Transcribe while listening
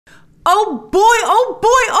Oh boy, oh boy,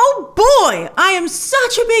 oh boy! I am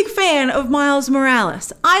such a big fan of Miles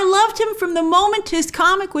Morales. I loved him from the moment his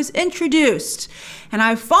comic was introduced. And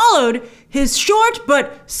I followed his short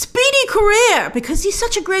but speedy career because he's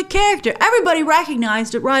such a great character. Everybody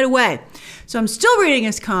recognized it right away. So I'm still reading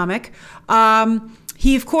his comic.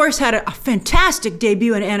 He, of course, had a fantastic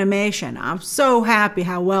debut in animation. I'm so happy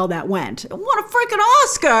how well that went. What a freaking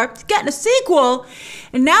Oscar! He's getting a sequel.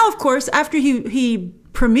 And now, of course, after he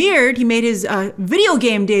premiered, he made his video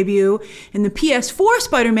game debut in the PS4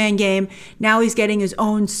 Spider-Man game. Now he's getting his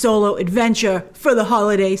own solo adventure for the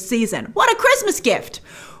holiday season. What a Christmas gift!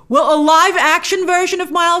 Will a live-action version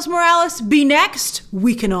of Miles Morales be next?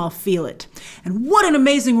 We can all feel it. And what an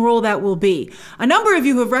amazing role that will be. A number of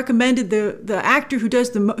you have recommended the actor who's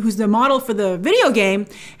the model for the video game,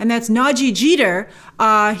 and that's Najee Jeter.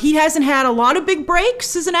 He hasn't had a lot of big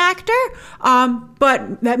breaks as an actor,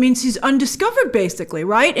 but that means he's undiscovered basically,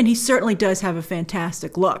 right? And he certainly does have a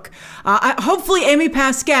fantastic look. Hopefully Amy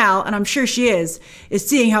Pascal, and I'm sure she is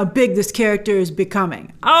seeing how big this character is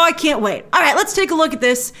becoming. Oh, I can't wait. All right, let's take a look at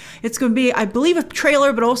this. It's going to be, I believe, a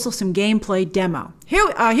trailer, but also some gameplay demo. Here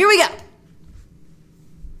we go.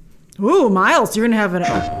 Ooh, Miles, you're going to have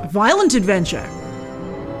a violent adventure.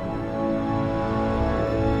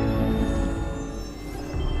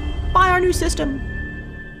 Buy our new system.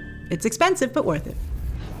 It's expensive, but worth it.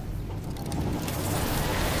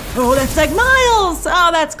 Oh, that's like Miles! Oh,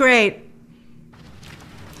 that's great.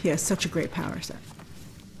 He has such a great power set.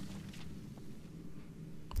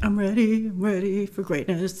 I'm ready for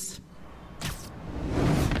greatness.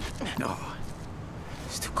 No,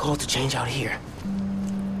 it's too cold to change out here.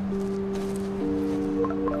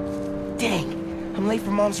 Dang, I'm late for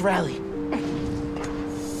Mom's rally.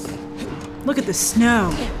 Look at the snow.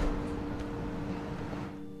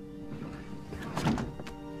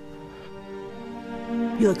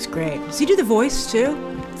 He looks great. Does he do the voice too?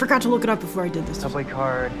 Forgot to look it up before I did this. Subway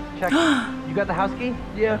card. Check. You got the house key?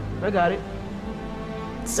 Yeah, I got it.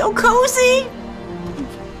 So cozy!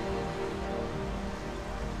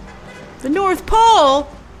 The North Pole!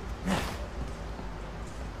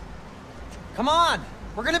 Come on!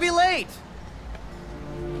 We're gonna be late!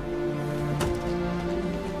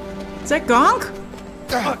 Is that Gonk?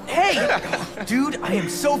 Hey! Dude, I am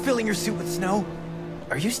so filling your suit with snow.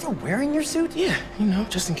 Are you still wearing your suit? Yeah, you know,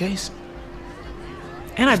 just in case.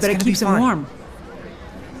 And I bet it keeps him warm.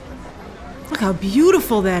 Look how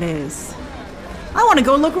beautiful that is. I want to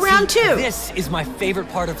go look around too. This is my favorite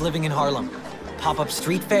part of living in Harlem. Pop-up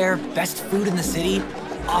street fair, best food in the city,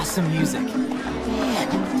 awesome music.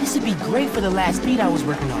 Man, this would be great for the last beat I was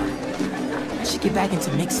working on. I should get back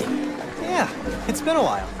into mixing. Yeah, it's been a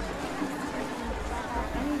while.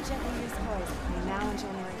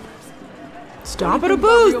 Stop at a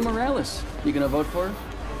booth. Morales. You gonna vote for her?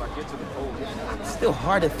 It's still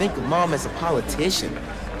hard to think of Mom as a politician.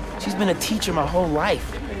 She's been a teacher my whole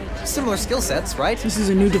life. Similar skill sets, right? This is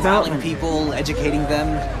a new development. People, educating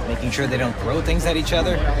them, making sure they don't throw things at each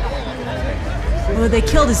other. Well, they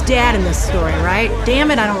killed his dad in this story, right?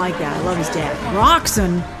 Damn it, I don't like that. I love his dad.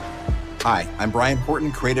 Roxanne. Hi, I'm Brian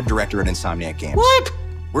Porton, Creative Director at Insomniac Games. What?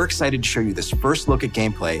 We're excited to show you this first look at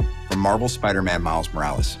gameplay from Marvel's Spider-Man Miles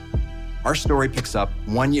Morales. Our story picks up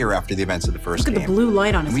 1 year after the events of the first game. Look at the blue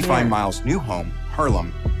light on his and we hair. find Miles' new home,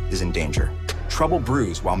 Harlem, is in danger. Trouble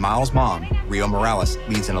brews while Miles' mom, Rio Morales,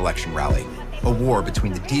 leads an election rally. A war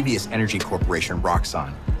between the devious energy corporation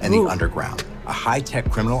Roxxon and the Underground. A high-tech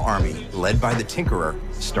criminal army led by the Tinkerer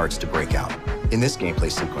starts to break out. In this gameplay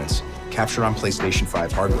sequence, captured on PlayStation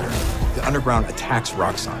 5 hardware, the Underground attacks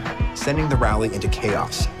Roxxon, sending the rally into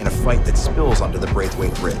chaos in a fight that spills onto the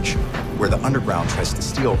Braithwaite Bridge, where the Underground tries to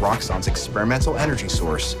steal Roxxon's experimental energy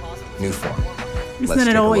source, Nuform. Isn't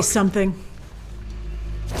it always something?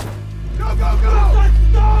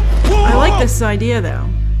 I like this idea, though.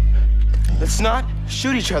 Let's not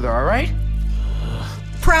shoot each other, all right?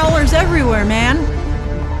 Prowlers everywhere, man.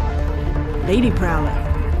 Lady Prowler.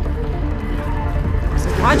 So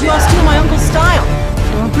why'd you all steal my uncle's style?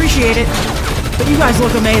 Don't appreciate it, but you guys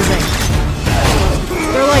look amazing.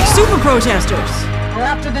 They're like super protesters. We're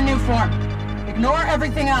after the new form. Ignore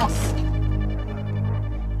everything else.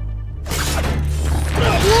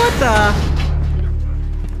 What the?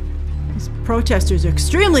 These protesters are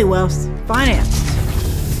extremely well financed.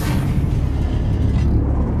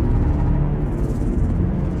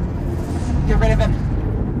 Get rid of him.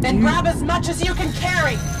 Then grab as much as you can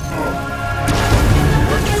carry.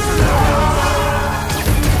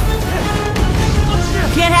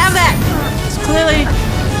 Can't have that. It's clearly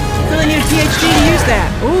need a PhD to use that.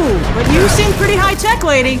 Ooh, but you seem pretty high tech,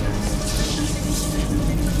 lady.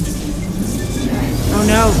 Oh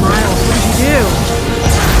no, Miles, what did you do?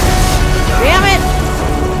 Damn it!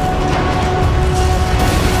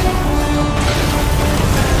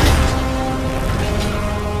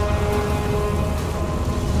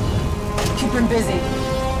 Keep him busy.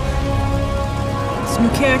 This new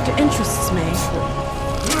character interests me.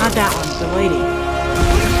 Not that one, the lady.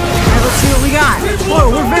 Alright, let's see what we got. Whoa,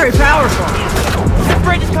 we're very powerful. That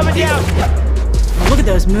bridge is coming down. Oh, look at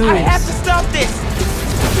those moves. I have to stop this.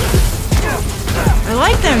 I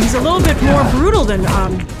like them. He's a little bit more brutal than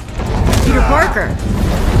Peter Parker.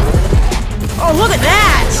 Oh, look at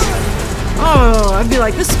that! Oh, I'd be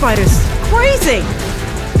like, this spider's crazy.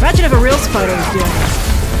 Imagine if a real spider was doing this.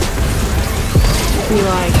 Be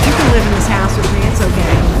like, you can live in this house with me, it's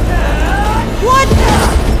okay. What?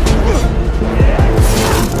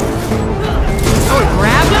 Oh, it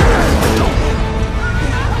grabbed him?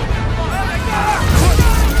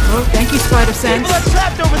 Oh, thank you, Spider Sense. People are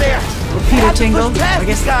trapped over there. Or Peter Tingle. I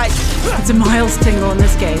guess it's a Miles Tingle in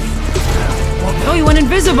this case. Oh, he went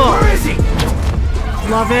invisible. Where is he?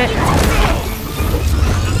 Love it.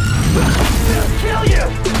 Kill you.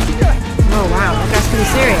 Oh, wow, that guy's pretty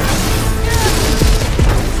serious.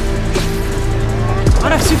 A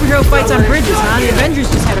lot of superhero fights on bridges, huh? The Avengers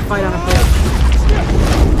just had a fight on a bridge.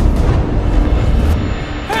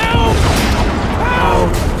 Help!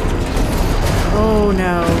 Help! Oh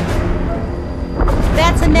no.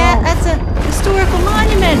 That's a historical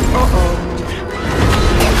monument. Uh-oh.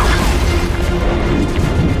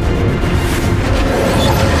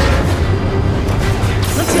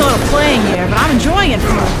 Let's see a little playing here, but I'm enjoying it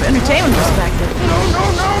from an entertainment perspective.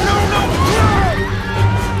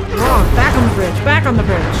 Oh, back on the bridge, back on the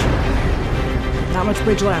bridge. Not much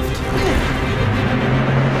bridge left.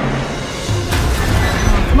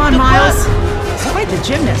 Oh, come on, Miles. He's quite the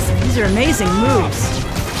gymnast. These are amazing moves.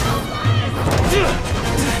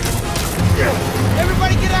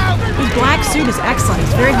 Everybody get out! His black suit is excellent.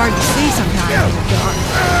 It's very hard to see sometimes.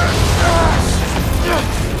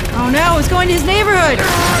 Oh no, it's going to his neighborhood!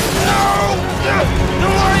 No! Don't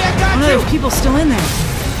worry, I got Oh no, you! there's people still in there.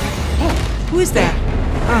 Who is that?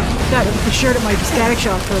 Oh, God, for sure it might be Static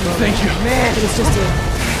Shock for a moment. Thank you. Man, it's just a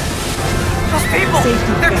Those people!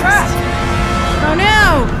 safety They're fence. trapped! Oh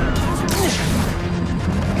no!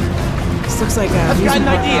 This looks like a I've got an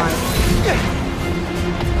amusement idea. park.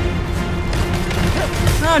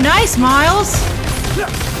 Oh, nice, Miles!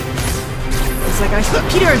 It's like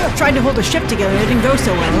Peter tried to hold a ship together. It didn't go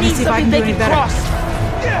so well. Let me see if I can do any better.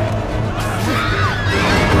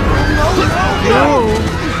 Oh.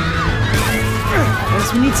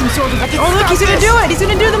 Yes, we need some sort of... Oh, look, he's gonna do it! He's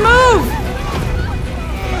gonna do the move!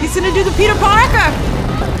 He's gonna do the Peter Parker!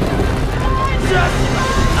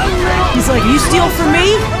 He's like, you steal from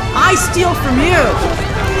me? I steal from you!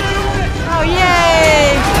 Oh,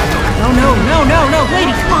 yay! Oh, no, no, no, no,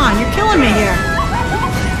 lady, come on, you're killing me here.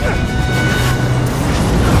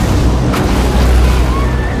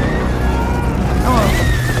 Oh.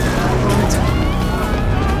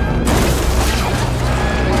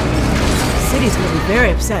 The city's gonna be very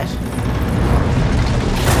upset.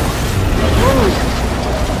 Whoa.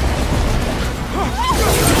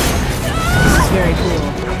 This is very cool.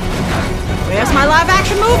 There's my live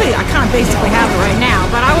action movie. I kind of basically have it right now,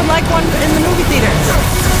 but I would like one in the movie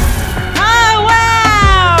theaters. Oh,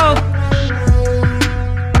 wow!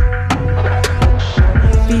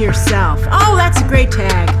 Be yourself. Oh, that's a great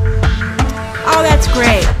tag. Oh, that's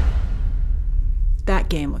great. That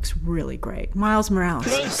game looks really great. Miles Morales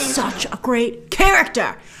is such a great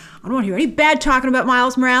character. I don't want to hear any bad talking about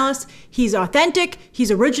Miles Morales. He's authentic,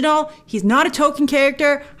 he's original, he's not a token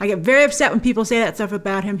character. I get very upset when people say that stuff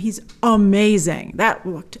about him. He's amazing. That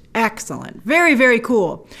looked excellent. Very, very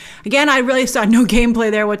cool. Again, I really saw no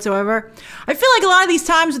gameplay there whatsoever. I feel like a lot of these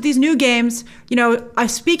times with these new games, you know,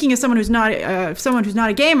 speaking as someone who's not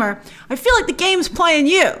a gamer, I feel like the game's playing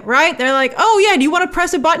you, right? They're like, oh yeah, do you want to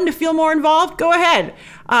press a button to feel more involved? Go ahead.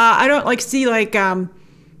 I don't like see like,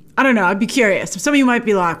 I don't know, I'd be curious. Some of you might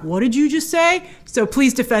be like, what did you just say? So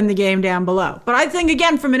please defend the game down below. But I think,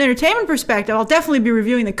 again, from an entertainment perspective, I'll definitely be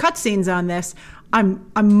reviewing the cutscenes on this.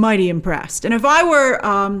 I'm mighty impressed. And if I were,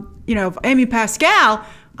 you know, if Amy Pascal,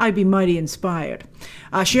 I'd be mighty inspired.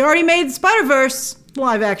 She already made the Spider-Verse.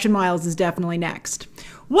 Live action Miles is definitely next.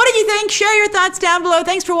 What did you think? Share your thoughts down below.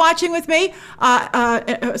 Thanks for watching with me.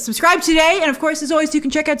 Subscribe today. And of course, as always, you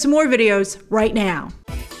can check out some more videos right now.